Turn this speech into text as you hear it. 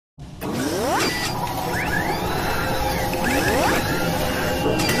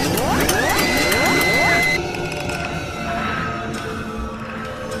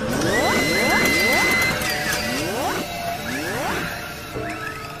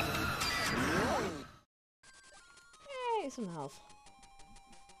some health.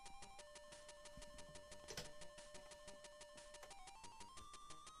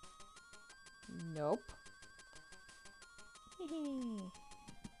 Nope.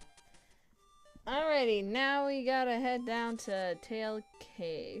 Alrighty, now we gotta head down to Tail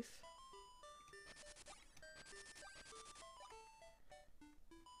Cave.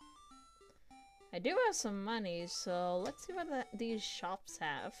 I do have some money, so let's see what these shops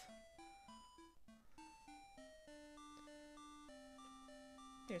have.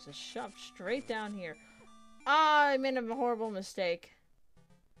 There's a shop straight down here. Ah, I made a horrible mistake.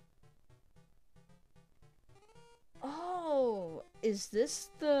 Oh, is this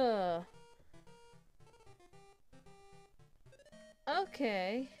the...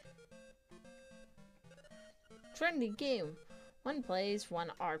 Okay. Trendy game. One plays,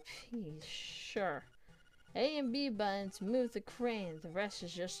 one RP. Sure. A and B buttons move the crane. The rest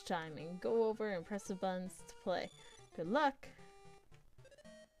is just timing. Go over and press the buttons to play. Good luck.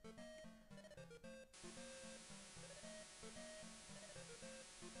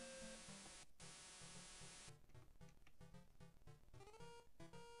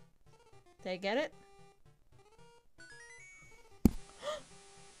 Did I get it?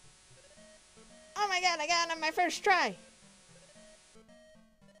 Oh my god, I got it on my first try!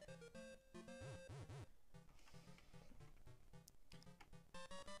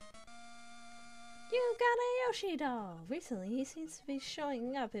 You got a Yoshi doll! Recently, he seems to be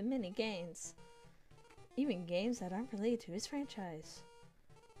showing up in many games. Even games that aren't related to his franchise.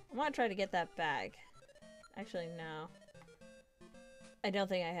 I want to try to get that bag. Actually, no. I don't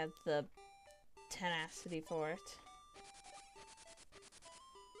think I have the tenacity for it.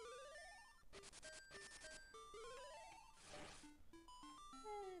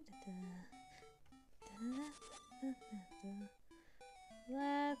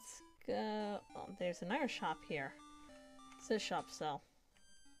 Let's go. Oh, there's another shop here. What's this shop sell?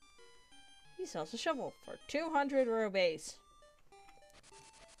 He sells a shovel for 200 rupees.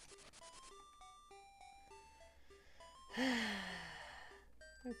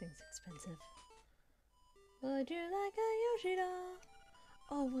 Everything's expensive. Would you like a Yoshi doll?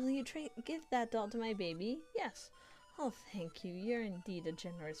 Oh, will you give that doll to my baby? Yes. Oh, thank you. You're indeed a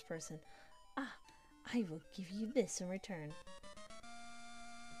generous person. Ah, I will give you this in return.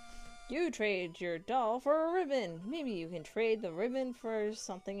 You trade your doll for a ribbon. Maybe you can trade the ribbon for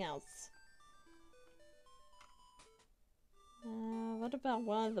something else. What about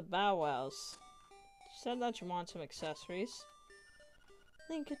one of the Bow Wows? You said that you want some accessories. I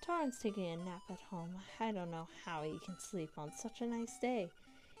think Katarin's taking a nap at home. I don't know how he can sleep on such a nice day.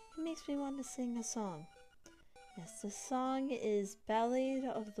 It makes me want to sing a song. Yes, the song is Ballad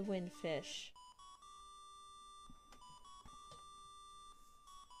of the Windfish.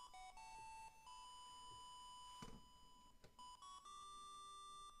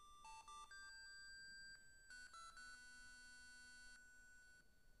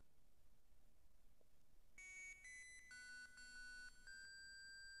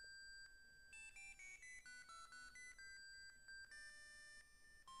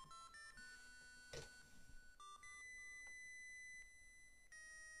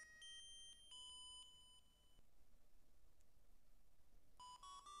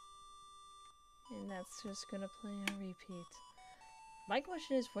 And that's just gonna play on repeat. My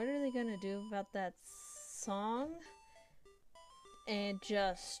question is, what are they gonna do about that song? And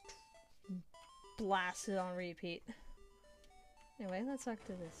just blast it on repeat. Anyway, let's talk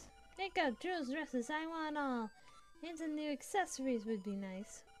to this. Pick up Jules dresses, I want all. And some new accessories would be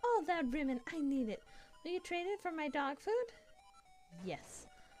nice. Oh, that ribbon, I need it. Will you trade it for my dog food? Yes.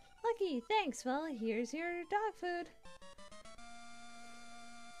 Lucky, thanks. Well, here's your dog food.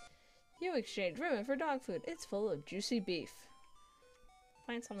 You exchange ribbon for dog food. It's full of juicy beef.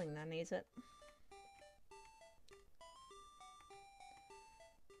 Find something that needs it.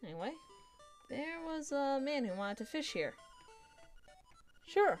 Anyway, there was a man who wanted to fish here.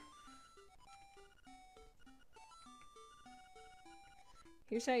 Sure.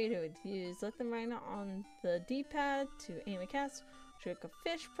 Here's how you do it. You select them right on the D-pad to aim a cast. Trick a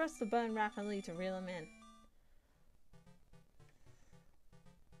fish, press the button rapidly to reel them in.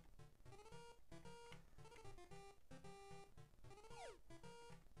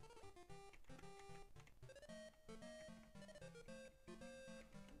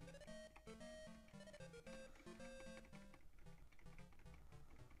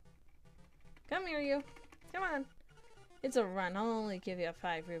 Come here, you. Come on. It's a run. I'll only give you a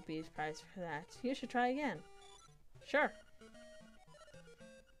 5 rupees prize for that. You should try again. Sure.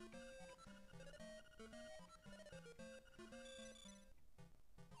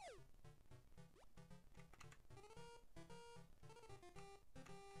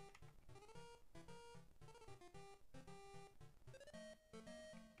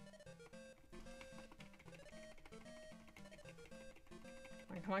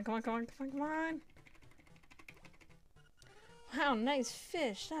 come on, come on, come on, come on, come on. Wow, nice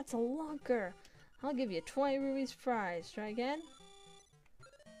fish. That's a lunker. I'll give you 20 rubies prize. Try again?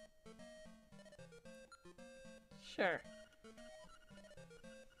 Sure.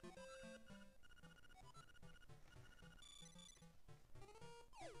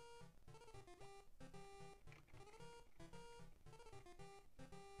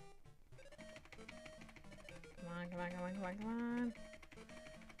 Come on, come on, come on, come on, come on.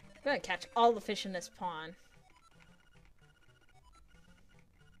 I'm gonna catch all the fish in this pond.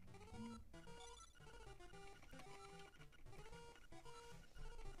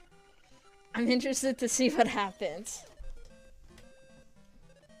 I'm interested to see what happens.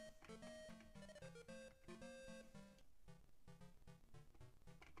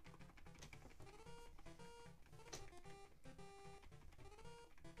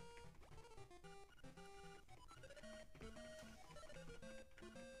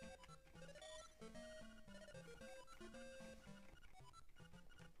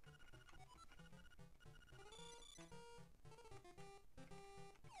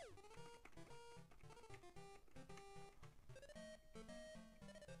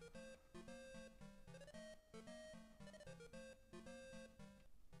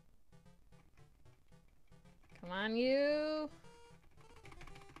 Come on, you.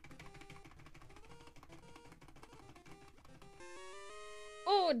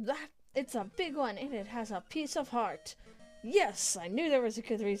 Oh, it's a big one, and it has a piece of heart. Yes, I knew there was a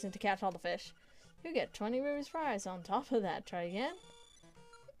good reason to catch all the fish. You get 20 rubies prize on top of that. Try again.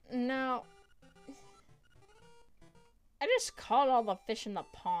 Now, I just caught all the fish in the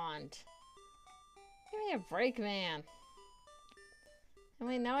pond. Give me a break, man. And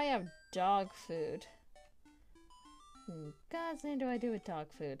wait, now I have dog food. God's name do I do with dog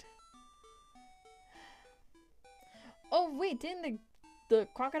food? Oh wait, didn't the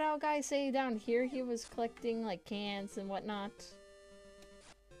crocodile guy say down here he was collecting like cans and whatnot?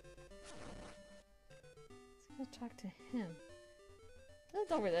 Let's go talk to him.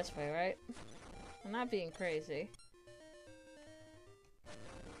 That's over this way, right? I'm not being crazy.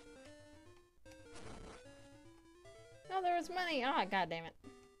 No, there was money! Ah, god damn it.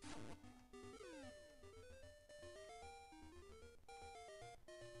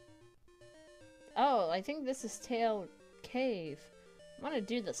 Oh, I think this is Tail Cave. I want to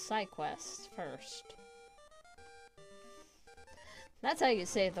do the side quest first. That's how you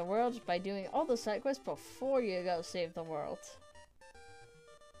save the world, by doing all the side quests before you go save the world.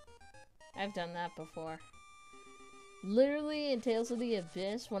 I've done that before. Literally in Tales of the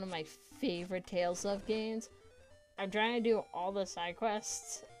Abyss, one of my favorite Tales of games, I'm trying to do all the side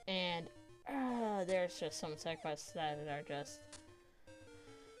quests, and there's just some side quests that are just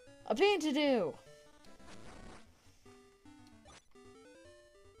a pain to do.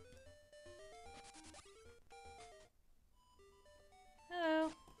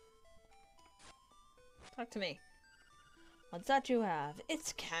 Hello. Talk to me. What's that you have?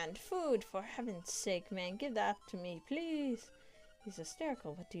 It's canned food. For heaven's sake, man, give that to me, please. He's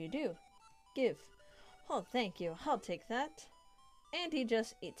hysterical. What do you do? Give. Oh, thank you. I'll take that. And he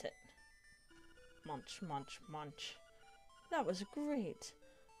just eats it. Munch, munch, munch. That was great.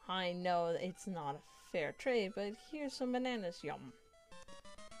 I know it's not a fair trade, but here's some bananas. Yum.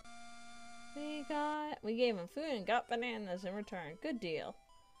 We gave him food and got bananas in return. Good deal.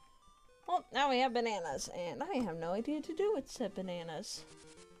 Well, now we have bananas, and I have no idea what to do with said bananas.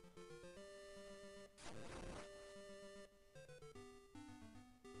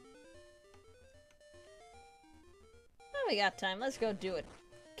 Now we got time. Let's go do a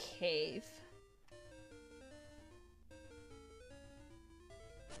cave.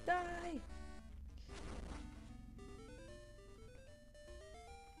 Die!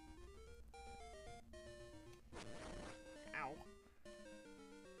 Ow.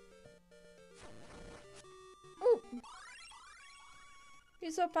 Ooh!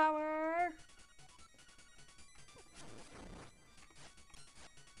 Use of power!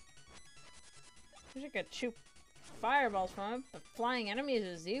 I wish I could shoot fireballs from it, but flying enemies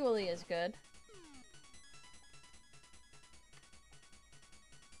is equally as good.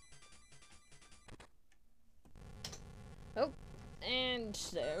 Oh, and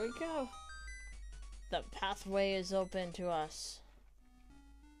there we go. The pathway is open to us.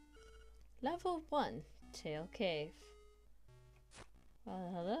 Level 1, Tail Cave.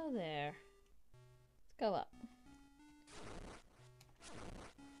 Well, hello there. Let's go up.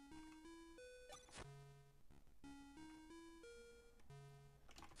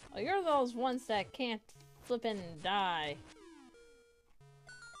 Oh, you're those ones that can't flippin' die.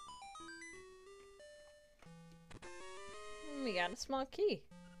 We got a small key.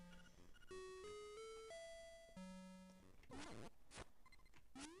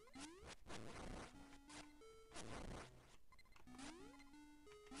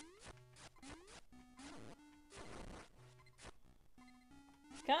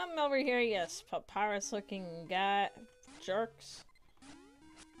 Come over here, you papyrus-looking guy jerks.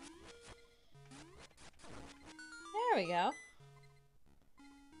 There we go.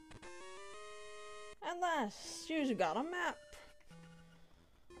 At last, you got a map.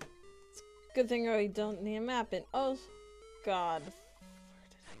 It's a good thing I don't need a map in. Oh, God. Where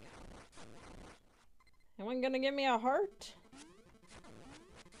did I go? Anyone gonna give me a heart?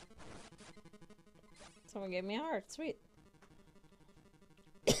 Someone gave me a heart. Sweet.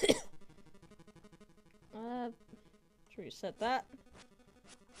 Should reset that.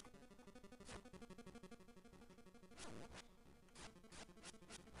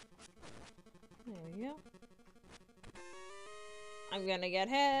 There we go. I'm gonna get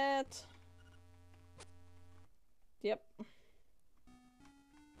hit. Yep.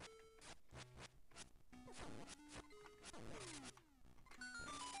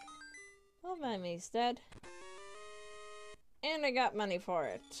 Well, my enemy's dead. And I got money for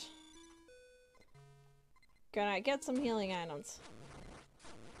it. Gonna get some healing items.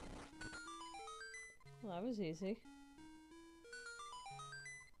 Well, that was easy.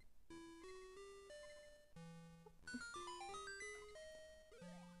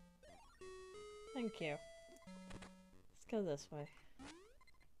 Thank you. Let's go this way.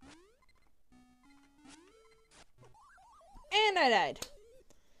 And I died.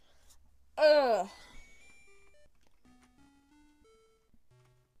 Ugh.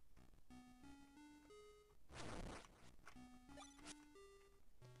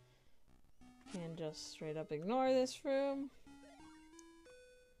 Can just straight up ignore this room.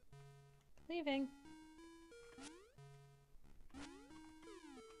 Leaving.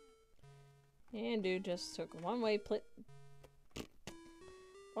 And dude just took one-way pit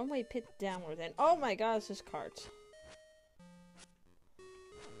downward. And oh my god, it's just carts.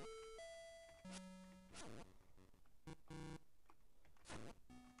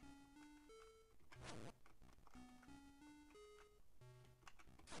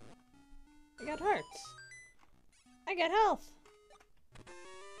 I got hearts. I got health.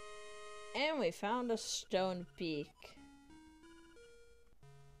 And we found a stone beak.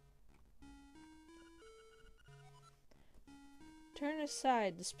 Turn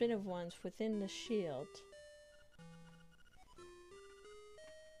aside the spin of ones within the shield.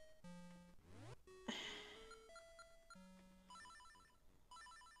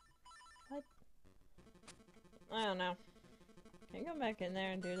 What? I don't know. Can I go back in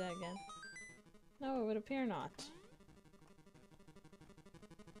there and do that again? No, it would appear not.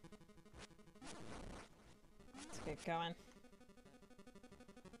 Let's get going.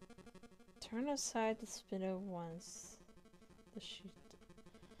 Turn aside the spin of ones. The sheet.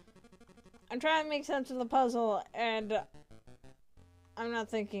 I'm trying to make sense of the puzzle, and I'm not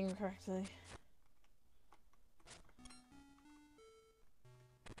thinking correctly.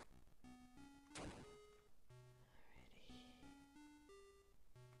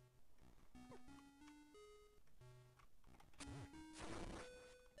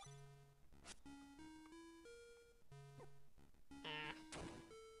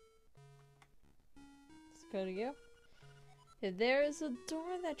 Let's go to you. If there is a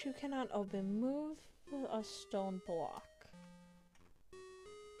door that you cannot open, move a stone block.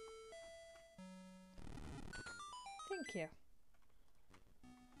 Thank you.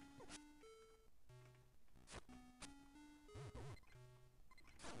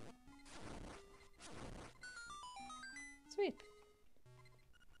 Sweet.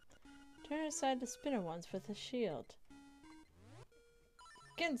 Turn aside the spinner ones with a shield.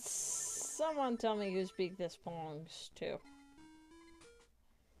 Can someone tell me whose beak this belongs to?